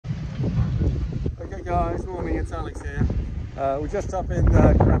guys, morning, it's Alex here. We're just up in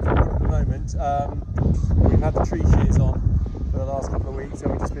Cranford at the moment. We've had the tree shears on for the last couple of weeks, so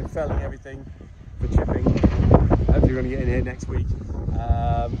we've just been felling everything for chipping. Hopefully we're going to get in here next week.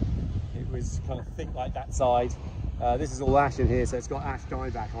 It was kind of thick like that side. This is all ash in here, so it's got ash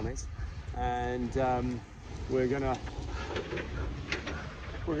dieback on it. And we're gonna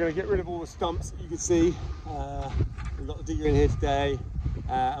get rid of all the stumps that you can see. We've got the digger in here today,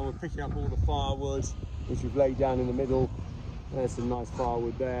 and we're picking up all the firewood which we've laid down in the middle. There's some nice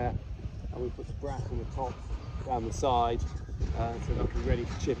firewood there, and we put the brass on the top down the side, so that'll be ready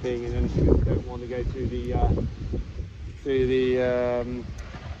for chipping. And anything that we don't want to go through the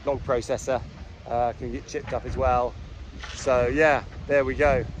log processor can get chipped up as well. So yeah, there we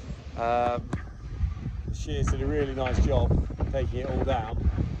go. The shears did a really nice job taking it all down,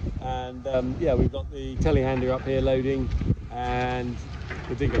 and yeah, we've got the telehandler up here loading and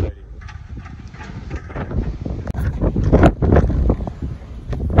the digger loading.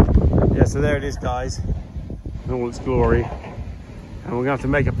 Yeah, so there it is, guys, in all its glory, and we're going to have to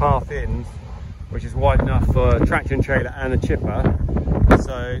make a path in which is wide enough for a tractor and trailer and a chipper.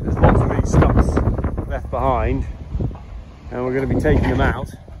 So there's lots of these stumps left behind, and we're going to be taking them out.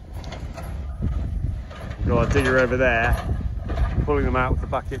 We've got our digger over there, pulling them out with the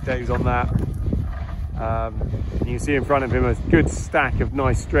bucket. Dave's on that. You can see in front of him a good stack of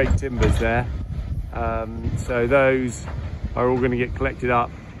nice straight timbers there. So those are all going to get collected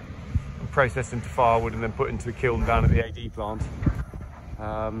up and processed into firewood and then put into the kiln down at the AD plant.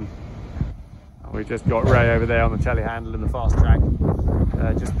 We've just got Ray over there on the telehandler and the fast track,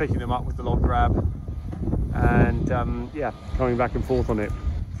 just picking them up with the log grab, and yeah, coming back and forth on it.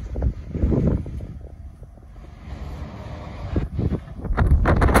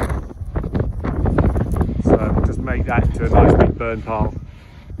 So we'll just make that into a nice big burn pile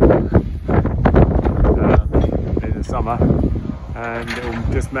in the summer, and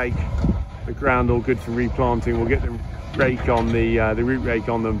it'll just make the ground all good for replanting. We'll get the rake on the root rake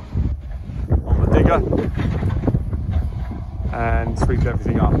on the digger and sweep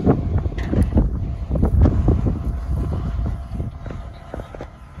everything up.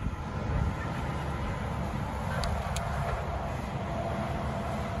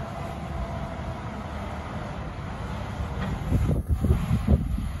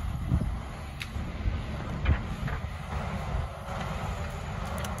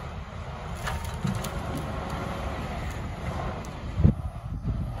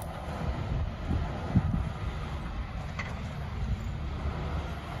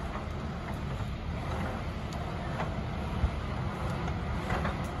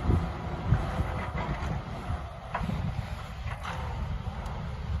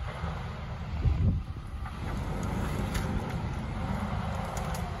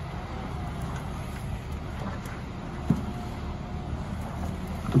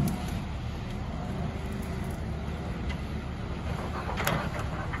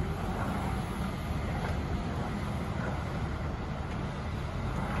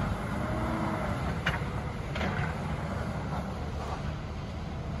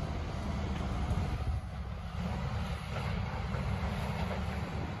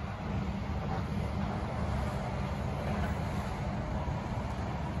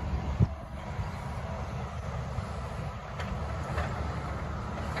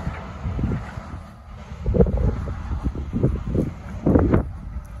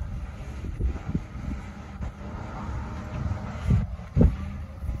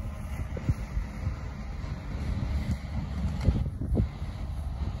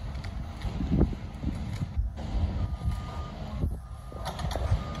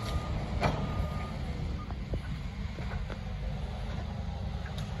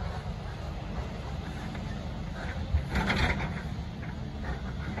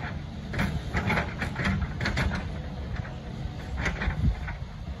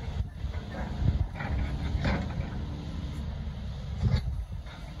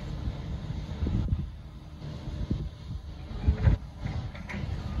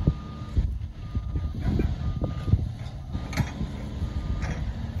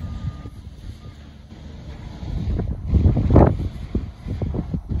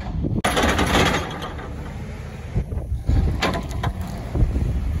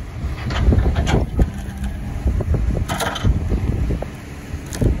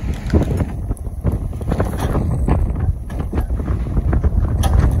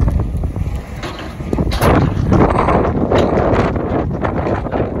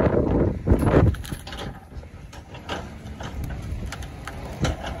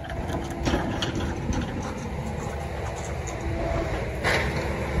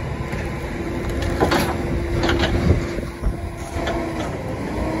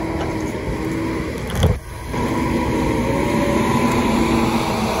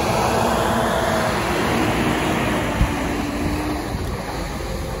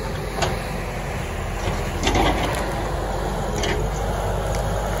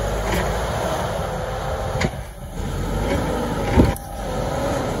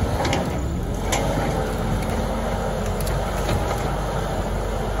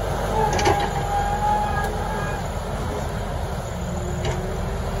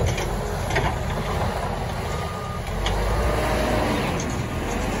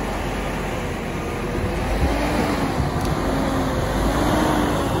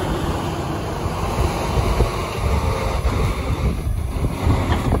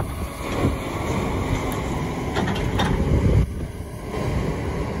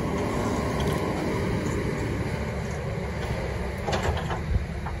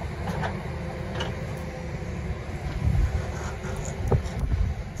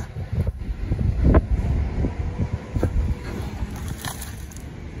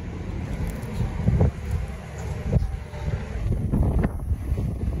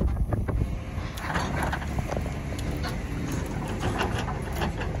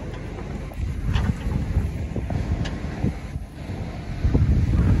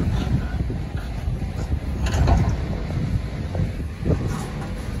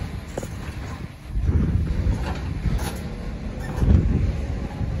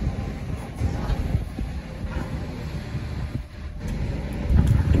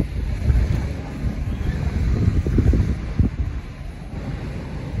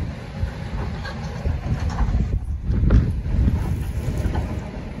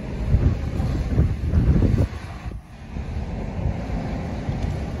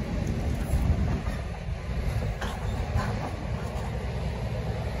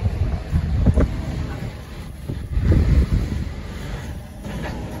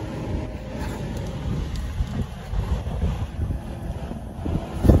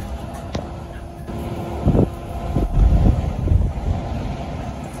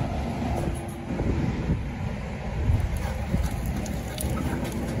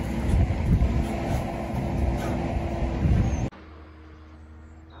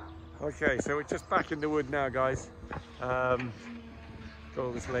 Okay, so we're just back in the wood now, guys. Got all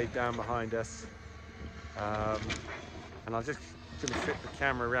this laid down behind us. And I'm just going to flip the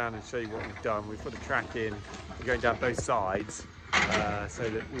camera around and show you what we've done. We've put the track in, we're going down both sides so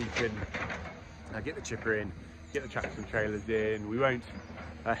that we can get the chipper in, get the tractors and trailers in. We won't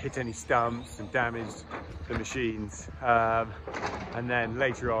hit any stumps and damage the machines. And then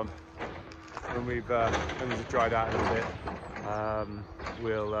later on, when we've dried out a little bit,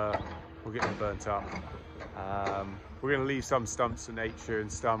 we'll get them burnt up. We're going to leave some stumps for nature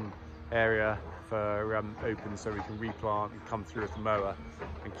and some area for open so we can replant and come through with the mower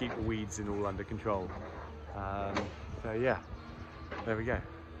and keep the weeds and all under control. So yeah, there we go.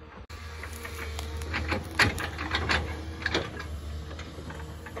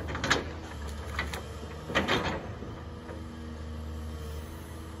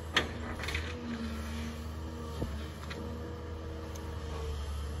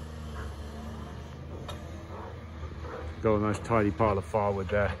 Got a nice tidy pile of firewood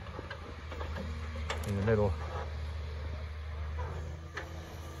there in the middle.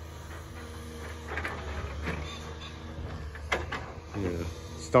 Yeah,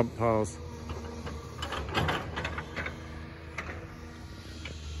 stump piles.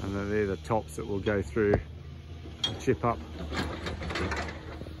 And then they're the tops that we'll go through and chip up.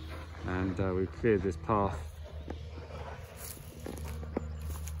 And we've cleared this path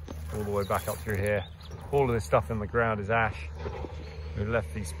all the way back up through here. All of this stuff in the ground is ash. We've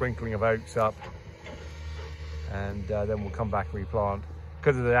left the sprinkling of oaks up, and then we'll come back and replant.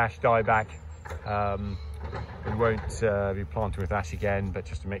 Because of the ash dieback, we won't be planting with ash again, but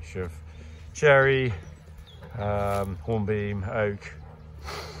just a mixture of cherry, hornbeam, oak,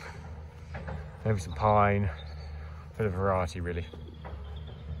 maybe some pine, a bit of variety really.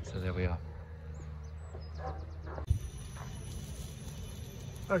 So there we are.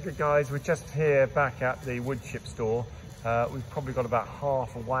 Okay guys, we're just here back at the wood chip store. We've probably got about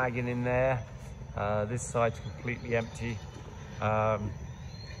half a wagon in there. This side's completely empty.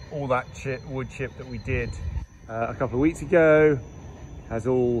 All that wood chip that we did a couple of weeks ago has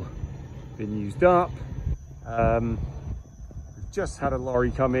all been used up. We've just had a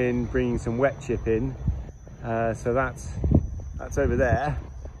lorry come in bringing some wet chip in. So that's over there.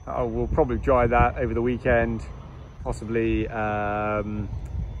 We'll probably dry that over the weekend, possibly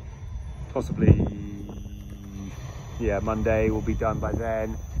yeah, Monday will be done by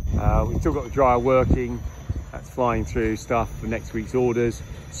then. We've still got the dryer working. That's flying through stuff for next week's orders.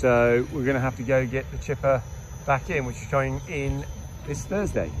 So we're going to have to go get the chipper back in, which is going in this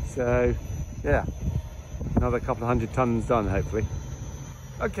Thursday. So yeah, another couple of 100 tons done hopefully.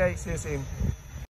 Okay, see you soon.